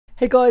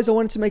Hey guys, I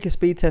wanted to make a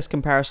speed test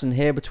comparison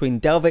here between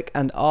Dalvik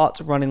and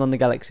Art running on the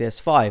Galaxy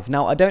S5.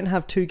 Now, I don't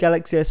have two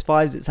Galaxy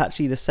S5s, it's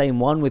actually the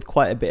same one with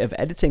quite a bit of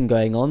editing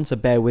going on, so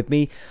bear with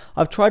me.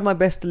 I've tried my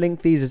best to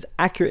link these as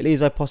accurately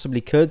as I possibly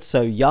could,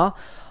 so yeah.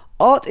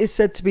 Art is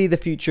said to be the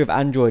future of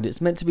Android.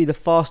 It's meant to be the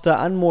faster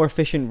and more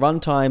efficient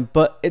runtime,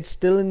 but it's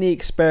still in the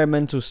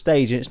experimental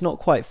stage and it's not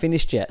quite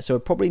finished yet, so we're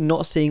probably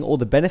not seeing all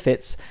the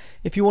benefits.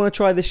 If you want to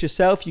try this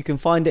yourself, you can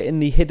find it in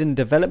the hidden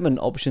development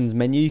options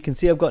menu. You can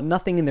see I've got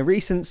nothing in the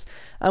recents,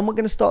 and we're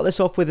going to start this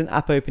off with an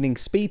app opening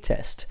speed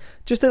test.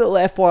 Just a little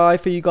FYI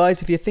for you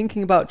guys, if you're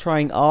thinking about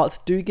trying Art,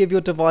 do give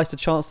your device a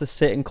chance to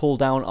sit and cool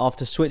down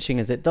after switching,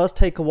 as it does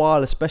take a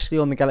while, especially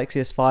on the Galaxy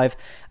S5,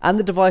 and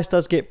the device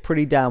does get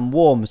pretty damn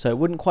warm, so it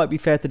wouldn't quite be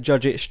fair to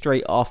judge it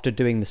straight after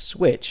doing the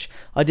switch.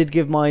 I did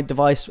give my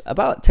device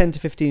about 10 to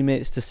 15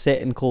 minutes to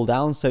sit and cool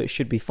down, so it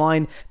should be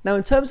fine. Now,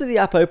 in terms of the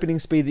app opening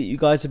speed that you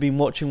guys have been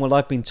watching while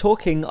I've been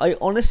talking, I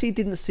honestly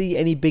didn't see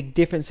any big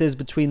differences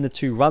between the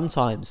two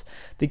runtimes.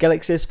 The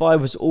Galaxy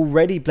S5 was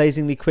already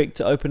blazingly quick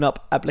to open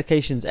up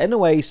applications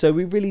anyway, so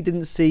we really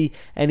didn't see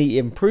any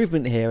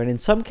improvement here, and in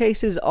some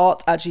cases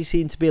Art actually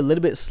seemed to be a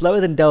little bit slower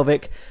than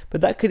Dalvik,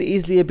 but that could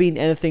easily have been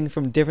anything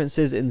from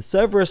differences in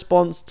server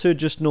response to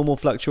just normal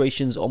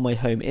fluctuations on my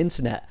home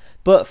internet.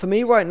 But for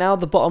me right now,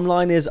 the bottom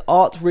line is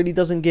Art really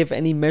doesn't give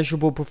any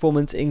measurable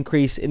performance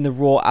increase in the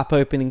raw app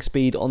opening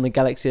speed on the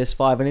Galaxy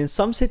S5, and in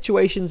some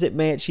situations it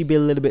may actually be a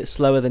little bit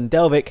slower than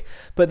Dalvik,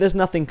 but there's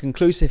nothing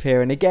conclusive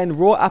here. And again,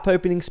 raw app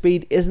opening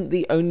speed isn't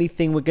the only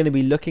thing we're going to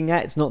be looking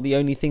at, it's not the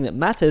only thing that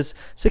matters,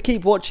 so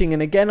keep watching.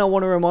 And again, I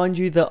want to remind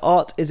you that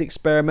Art is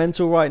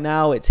experimental right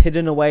now, it's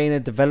hidden away in a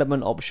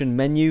development option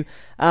menu,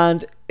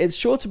 and it's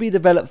sure to be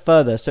developed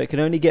further, so it can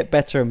only get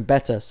better and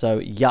better, so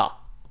yeah.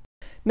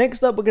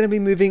 Next up, we're going to be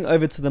moving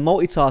over to the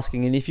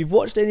multitasking, and if you've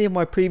watched any of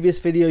my previous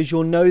videos,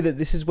 you'll know that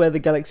this is where the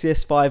Galaxy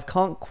S5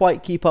 can't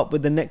quite keep up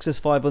with the Nexus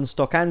 5 on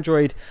stock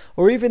Android,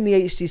 or even the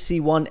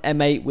HTC One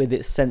M8 with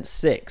its Sense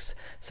 6.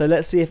 So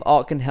let's see if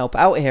Art can help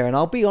out here, and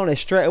I'll be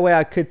honest, straight away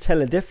I could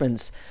tell a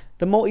difference.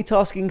 The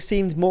multitasking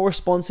seemed more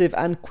responsive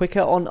and quicker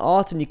on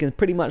Art, and you can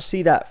pretty much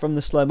see that from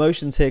the slow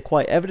motions here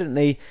quite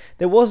evidently.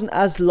 There wasn't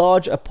as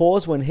large a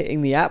pause when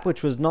hitting the app,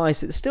 which was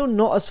nice. It's still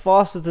not as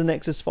fast as the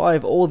Nexus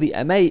 5 or the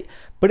M8,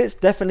 but it's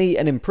definitely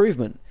an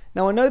improvement.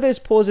 Now, I know those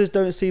pauses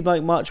don't seem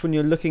like much when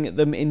you're looking at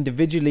them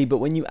individually, but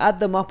when you add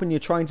them up and you're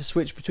trying to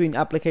switch between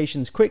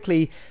applications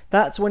quickly,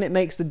 that's when it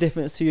makes the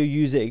difference to your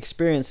user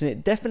experience, and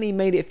it definitely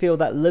made it feel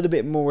that little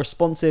bit more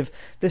responsive.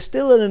 There's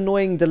still an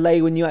annoying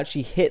delay when you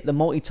actually hit the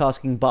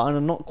multitasking button.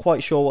 I'm not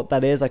quite sure what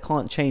that is, I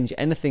can't change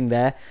anything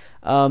there,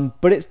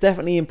 but it's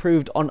definitely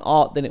improved on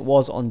Art than it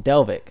was on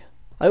Dalvik.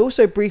 I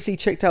also briefly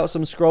checked out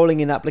some scrolling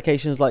in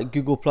applications like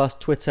Google+,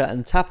 Twitter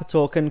and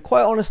TapperTalk, and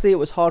quite honestly it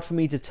was hard for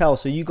me to tell,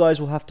 so you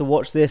guys will have to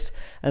watch this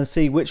and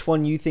see which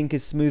one you think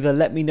is smoother.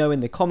 Let me know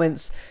in the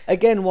comments.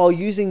 Again, while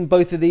using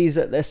both of these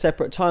at their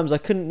separate times, I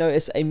couldn't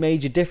notice a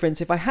major difference.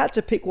 If I had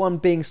to pick one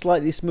being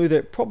slightly smoother,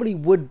 it probably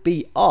would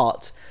be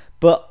Art,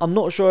 but I'm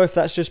not sure if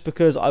that's just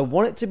because I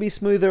want it to be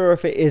smoother or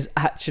if it is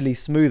actually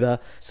smoother.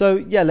 So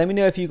yeah, let me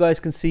know if you guys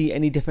can see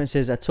any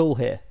differences at all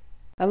here.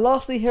 And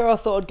lastly here, I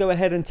thought I'd go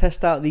ahead and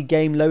test out the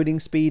game loading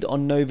speed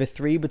on Nova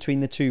 3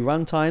 between the two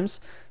runtimes.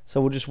 So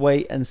we'll just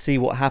wait and see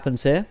what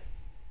happens here.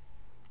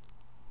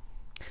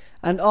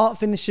 And Art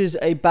finishes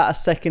about a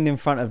second in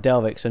front of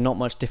Dalvik, so not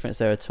much difference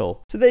there at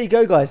all. So there you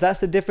go guys, that's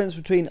the difference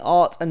between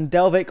Art and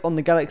Dalvik on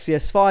the Galaxy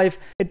S5.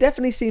 It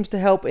definitely seems to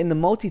help in the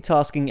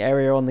multitasking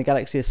area on the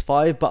Galaxy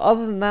S5, but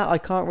other than that I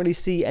can't really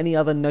see any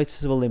other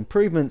noticeable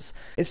improvements.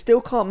 It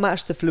still can't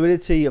match the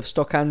fluidity of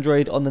stock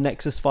Android on the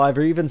Nexus 5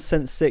 or even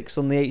Sense 6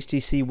 on the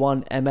HTC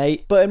One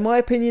M8, but in my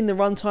opinion the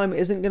runtime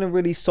isn't going to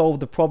really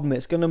solve the problem,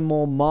 it's going to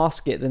more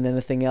mask it than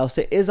anything else.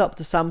 It is up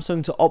to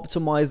Samsung to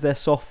optimize their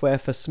software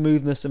for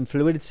smoothness and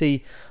fluidity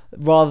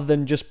rather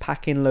than just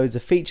pack in loads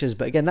of features.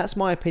 But again, that's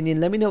my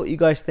opinion. Let me know what you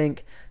guys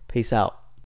think. Peace out.